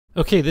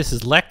Okay, this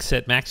is Lex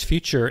at Max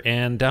Future,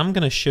 and I'm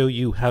going to show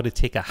you how to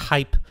take a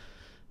Hype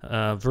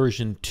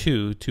version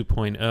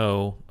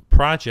 2.0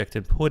 project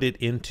and put it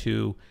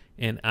into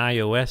an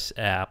iOS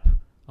app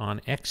on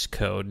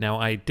Xcode. Now,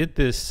 I did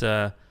this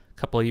a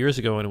couple of years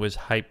ago, and it was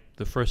Hype,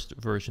 the first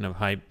version of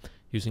Hype,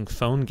 using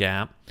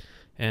PhoneGap,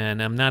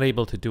 and I'm not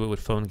able to do it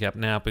with PhoneGap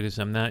now because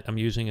I'm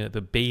using the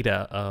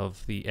beta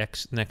of the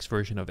next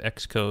version of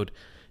Xcode,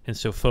 and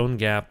so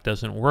PhoneGap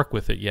doesn't work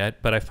with it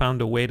yet. But I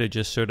found a way to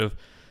just sort of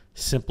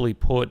simply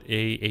put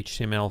a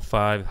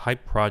HTML5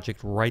 Hype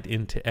project right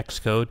into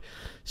Xcode.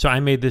 So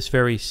I made this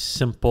very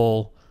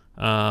simple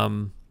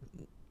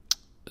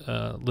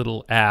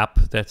little app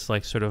that's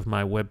like sort of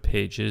my web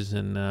pages,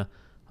 and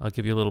I'll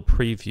give you a little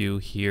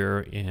preview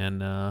here in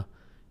the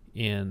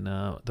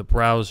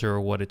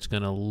browser what it's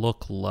going to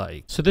look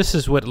like. So this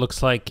is what it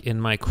looks like in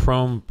my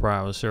Chrome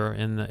browser.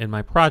 In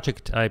my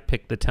project, I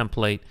picked the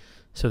template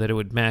so that it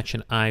would match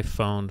an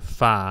iPhone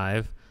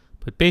 5.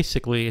 But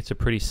basically, it's a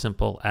pretty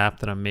simple app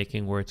that I'm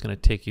making where it's going to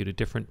take you to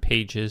different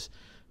pages.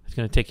 It's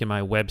going to take you to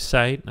my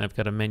website. I've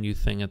got a menu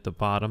thing at the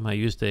bottom. I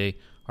used a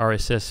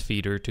RSS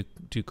feeder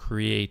to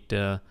create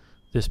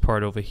this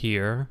part over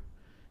here.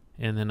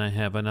 And then I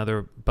have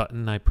another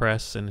button I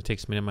press, and it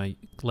takes me to my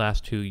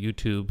last two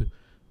YouTube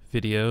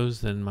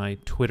videos, then my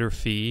Twitter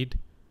feed,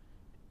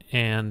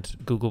 and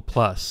Google+.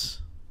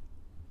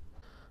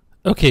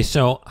 Okay,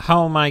 so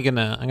how am I I'm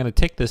gonna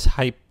take this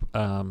Hype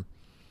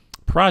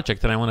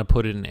project and I want to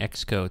put it in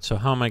Xcode. So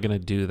how am I going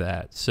to do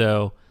that?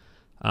 So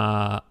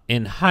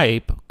in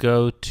Hype,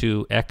 go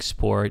to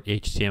Export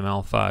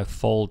HTML5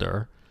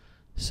 folder.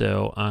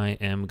 So I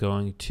am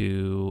going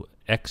to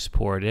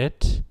export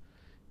it,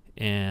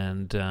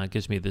 and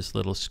gives me this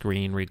little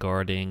screen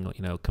regarding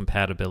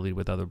compatibility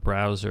with other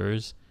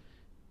browsers.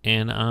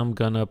 And I'm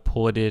gonna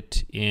put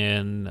it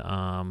in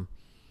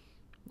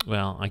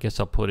well, I guess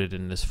I'll put it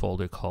in this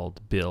folder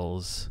called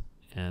Bills,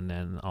 and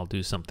then I'll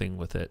do something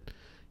with it.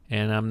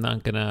 And I'm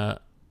not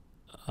gonna,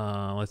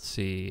 let's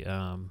see,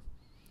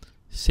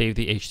 save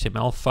the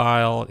HTML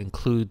file,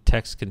 include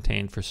text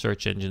contained for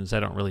search engines. I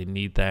don't really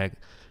need that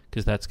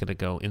because that's gonna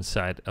go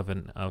inside of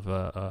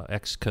a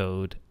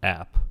Xcode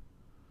app.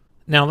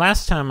 Now,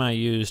 last time I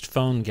used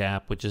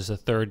PhoneGap, which is a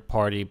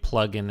third-party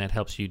plugin that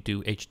helps you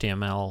do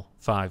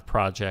HTML5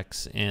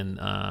 projects in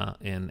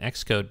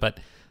Xcode, but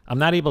I'm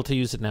not able to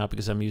use it now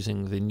because I'm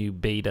using the new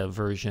beta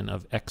version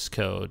of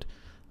Xcode.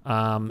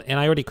 And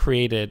I already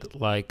created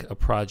like a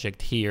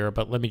project here,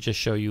 but let me just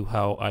show you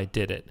how I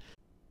did it.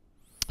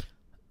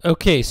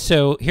 Okay,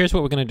 so here's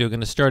what we're going to do. We're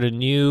going to start a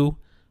new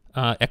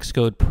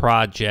Xcode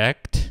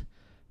project,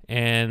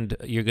 and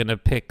you're going to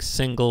pick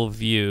single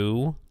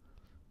view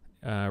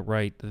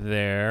right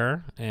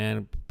there,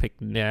 and pick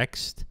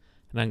next,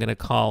 and I'm going to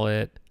call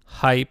it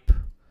Hype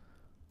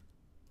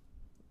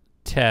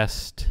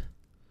Test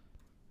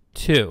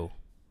 2.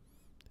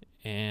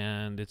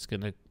 And it's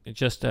going to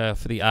just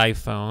for the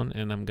iPhone,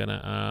 and I'm going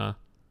to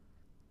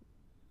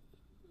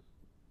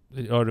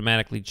it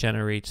automatically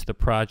generates the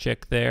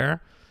project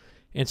there.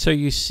 And so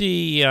you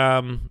see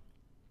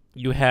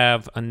you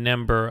have a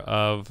number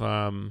of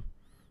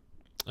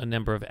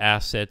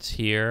assets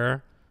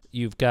here.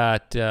 You've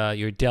got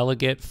your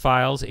delegate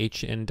files,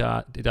 h and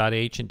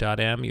 .h and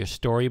 .m, your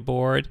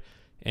storyboard,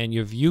 and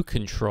your view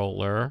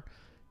controller.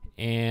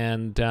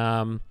 And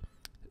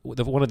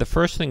one of the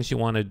first things you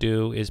want to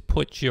do is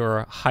put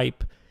your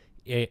Hype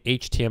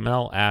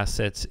HTML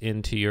assets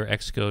into your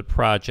Xcode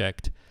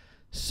project.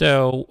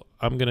 So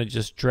I'm going to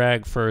just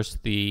drag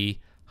first the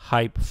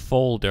Hype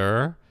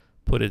folder,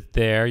 put it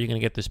there. You're going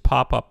to get this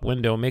pop-up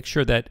window. Make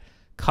sure that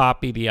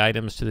copy the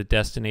items to the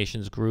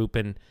destinations group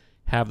and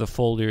have the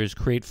folders,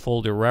 create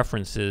folder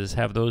references,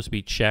 have those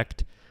be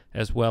checked,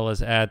 as well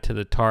as add to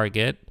the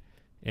target.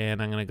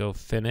 And I'm going to go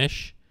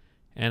finish.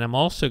 And I'm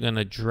also going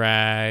to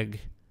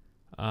drag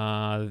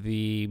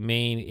the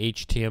main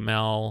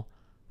HTML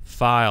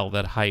file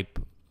that Hype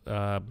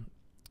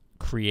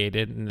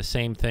created, and the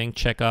same thing,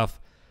 check off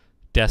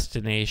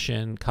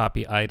destination,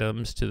 copy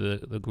items to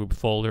the group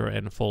folder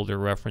and folder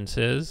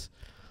references.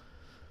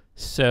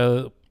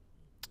 So,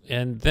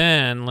 and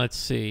then let's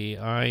see,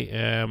 I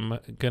am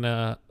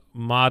gonna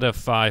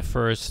modify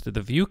first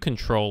the view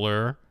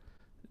controller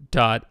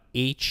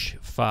 .h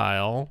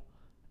file,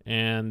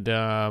 and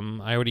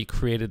I already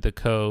created the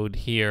code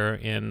here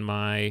in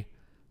my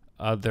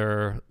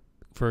other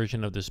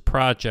version of this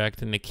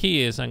project, and the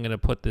key is I'm going to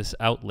put this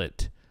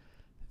outlet,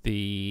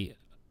 the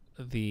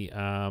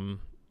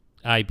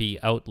IB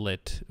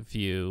outlet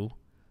view.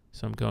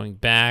 So I'm going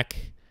back,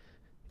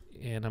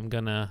 and I'm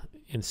going to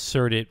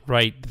insert it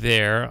right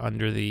there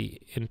under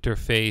the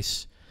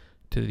interface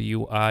to the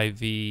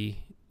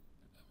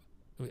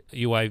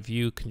UI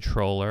view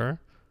controller.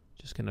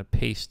 Just going to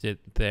paste it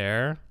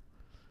there.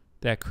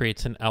 That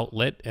creates an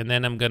outlet, and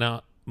then I'm going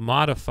to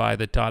modify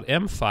the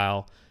 .m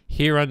file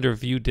here under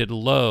view did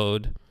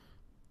load,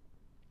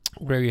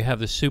 where you have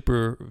the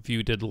super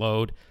view did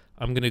load.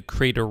 I'm going to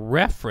create a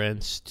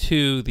reference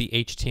to the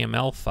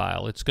HTML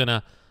file. It's going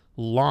to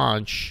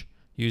launch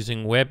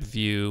using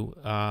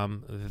WebView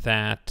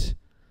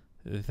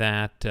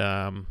that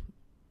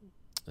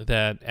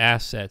that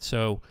asset.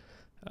 So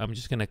I'm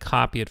just going to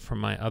copy it from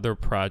my other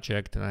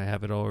project, and I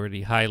have it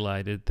already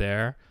highlighted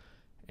there.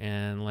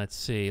 And let's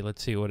see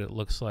what it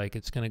looks like.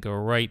 It's going to go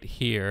right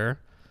here,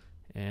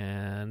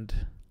 and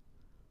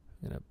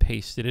I'm going to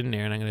paste it in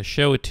there, and I'm going to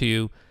show it to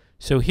you.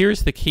 So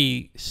here's the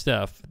key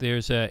stuff.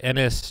 There's a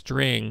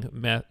NSString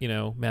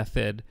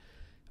method,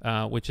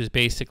 which is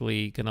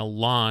basically going to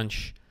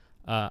launch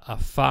a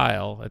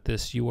file at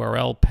this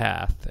URL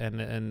path,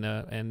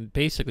 and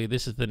basically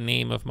this is the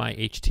name of my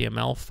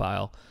HTML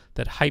file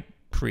that Hype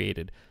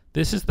created.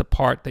 This is the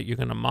part that you're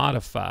going to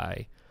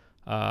modify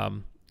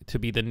to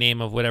be the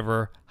name of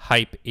whatever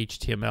Hype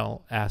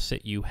HTML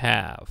asset you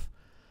have.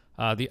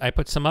 I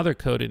put some other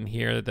code in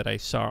here that I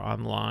saw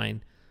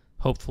online,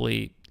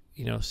 hopefully,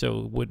 so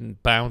it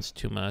wouldn't bounce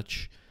too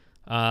much.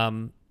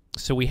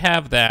 So we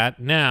have that.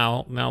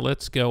 Now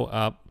let's go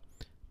up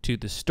to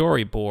the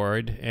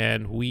storyboard,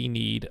 and we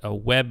need a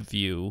web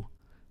view.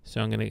 So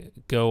I'm going to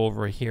go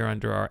over here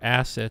under our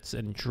assets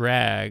and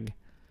drag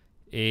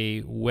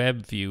a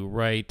web view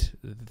right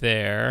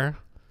there.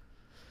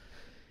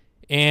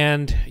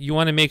 And you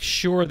want to make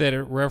sure that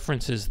it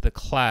references the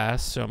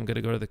class. So I'm going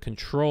to go to the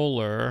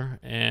controller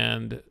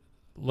and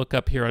look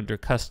up here under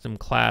custom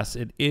class.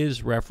 It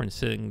is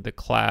referencing the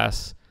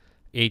class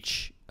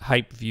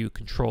Hype View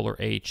Controller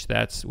H.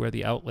 That's where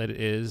the outlet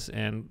is,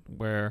 and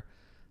where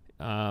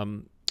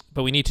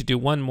but we need to do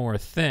one more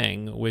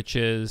thing, which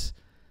is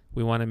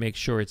we want to make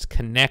sure it's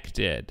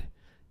connected.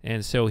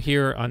 And so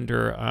here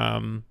under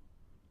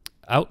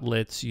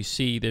outlets, you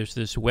see there's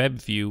this web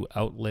view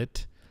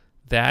outlet.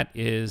 That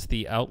is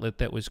the outlet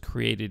that was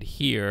created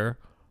here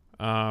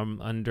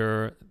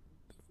under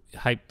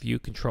Hype View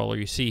Controller.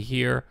 You see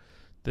here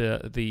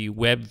the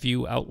web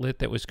view outlet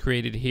that was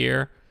created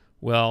here.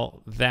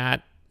 Well,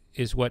 that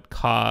is what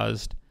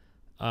caused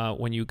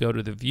when you go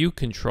to the view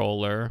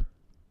controller,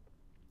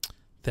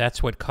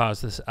 that's what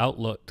caused this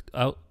outlet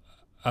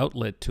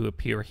to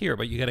appear here.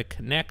 But you got to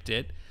connect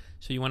it.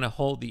 So you want to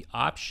hold the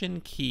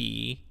Option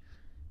key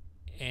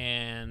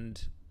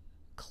and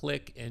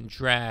click and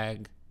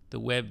drag the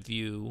web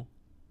view,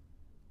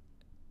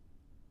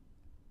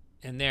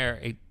 and there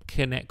it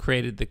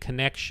created the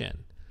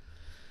connection.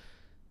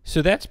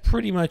 So that's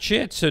pretty much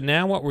it. So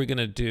now what we're going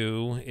to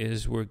do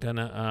is we're going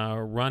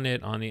to run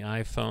it on the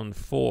iPhone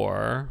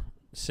 4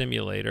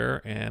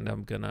 simulator, and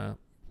I'm going to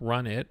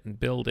run it and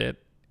build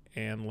it,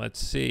 and let's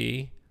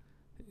see,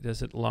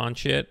 does it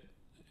launch it?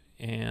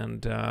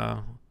 And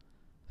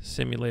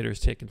simulator's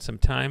taking some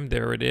time.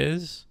 There it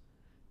is,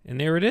 and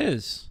there it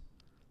is.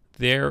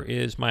 There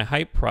is my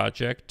Hype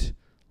project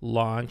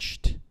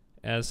launched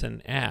as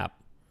an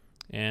app,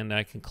 and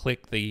I can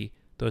click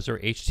those are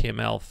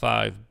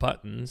HTML5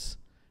 buttons,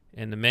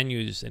 and the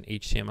menu's in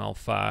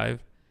HTML5,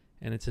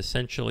 and it's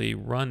essentially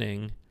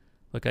running.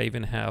 Look, I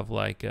even have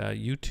like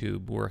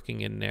YouTube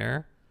working in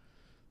there,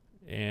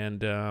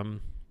 and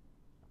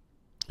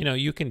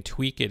you can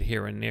tweak it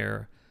here and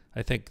there.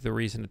 I think the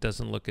reason it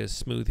doesn't look as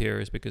smooth here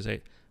is because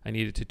I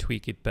needed to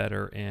tweak it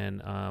better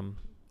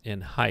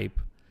in Hype.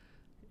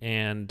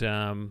 And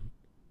I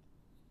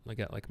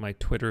got like my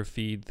Twitter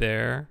feed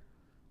there,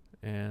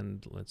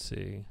 and let's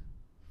see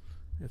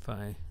if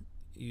I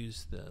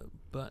use the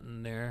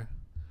button there,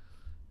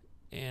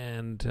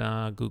 and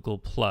Google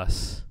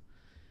Plus.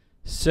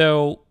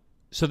 So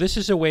this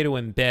is a way to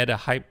embed a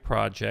Hype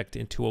project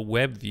into a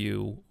web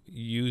view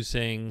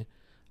using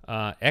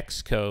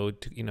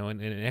Xcode, in an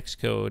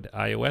Xcode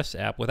iOS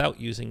app without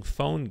using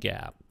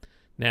PhoneGap.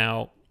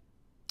 Now,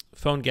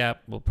 PhoneGap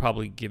will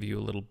probably give you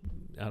a little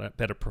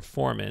better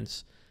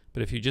performance,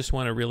 but if you just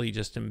want to really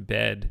just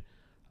embed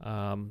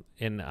an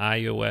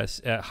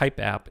iOS Hype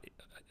app,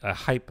 a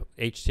Hype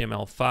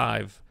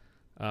HTML5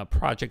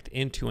 project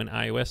into an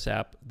iOS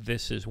app,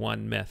 this is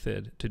one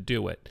method to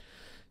do it.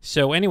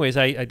 So anyways,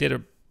 I did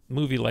a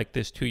movie like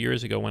this 2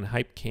 years ago when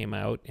Hype came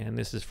out, and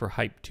this is for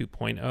Hype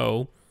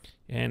 2.0,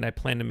 and I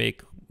plan to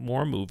make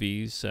more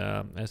movies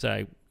as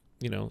I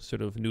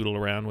sort of noodle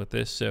around with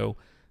this. So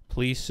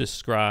please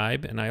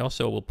subscribe, and I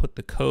also will put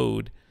the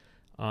code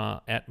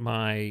at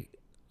my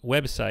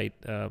website,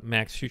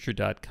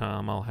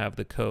 maxfuture.com. I'll have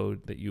the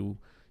code that you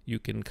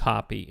can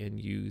copy and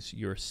use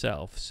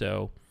yourself.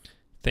 So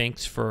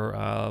thanks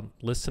for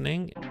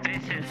listening.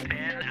 This has been